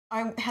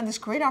I had this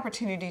great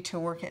opportunity to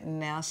work at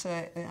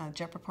NASA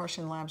Jet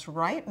Propulsion Labs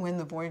right when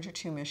the Voyager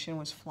 2 mission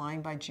was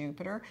flying by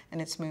Jupiter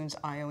and its moons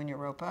Io and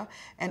Europa.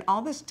 And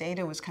all this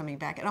data was coming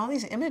back and all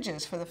these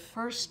images for the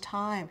first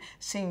time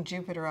seeing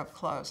Jupiter up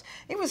close.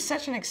 It was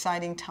such an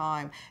exciting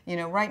time. You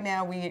know, right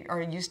now we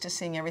are used to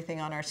seeing everything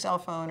on our cell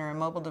phone or a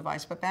mobile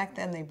device, but back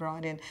then they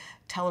brought in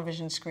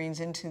television screens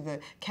into the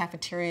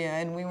cafeteria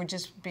and we would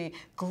just be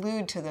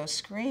glued to those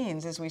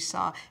screens as we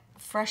saw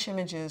fresh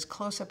images,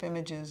 close-up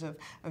images of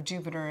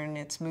Jupiter and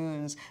its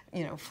moons,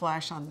 you know,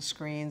 flash on the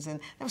screens, and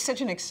that was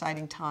such an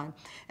exciting time.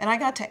 And I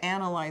got to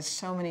analyze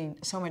so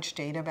much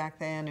data back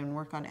then and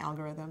work on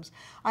algorithms.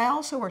 I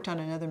also worked on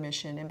another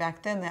mission, and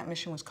back then that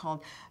mission was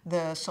called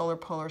the Solar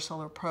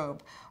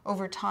Probe.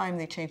 Over time,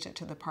 they changed it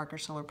to the Parker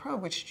Solar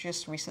Probe, which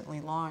just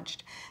recently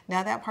launched.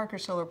 Now that Parker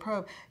Solar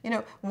Probe, you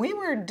know, we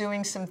were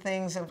doing some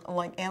things of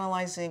like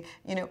analyzing,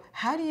 you know,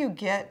 how do you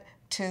get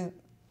to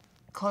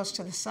close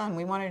to the sun?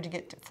 We wanted to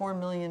get to 4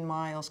 million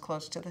miles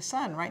close to the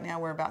sun. Right now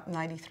we're about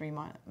 93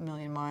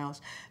 million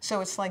miles.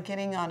 So it's like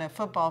getting on a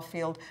football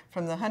field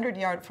from the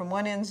 100-yard, from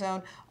one end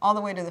zone all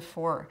the way to the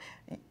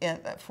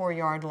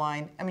 4-yard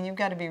line. I mean, you've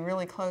got to be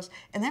really close.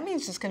 And that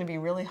means it's going to be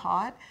really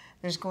hot.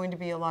 There's going to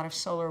be a lot of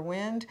solar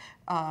wind.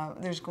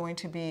 There's going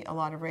to be a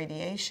lot of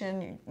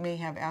radiation. You may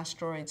have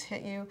asteroids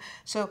hit you.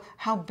 So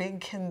how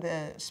big can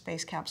the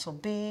space capsule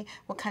be?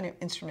 What kind of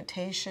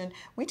instrumentation?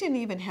 We didn't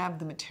even have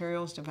the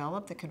materials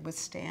developed that could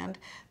withstand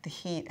the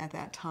heat at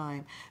that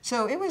time.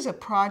 So it was a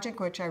project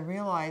which I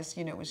realized,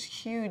 you know, it was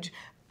huge,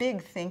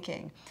 big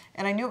thinking.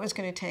 And I knew it was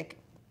going to take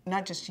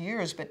not just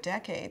years, but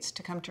decades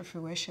to come to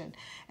fruition.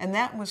 And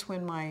that was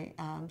when my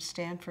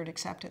Stanford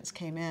acceptance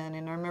came in.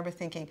 And I remember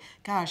thinking,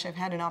 gosh, I've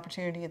had an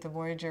opportunity at the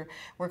Voyager,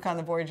 work on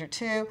the Voyager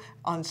 2,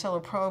 on Solar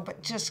Probe,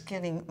 but just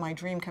getting my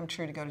dream come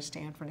true to go to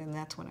Stanford. And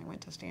that's when I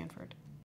went to Stanford.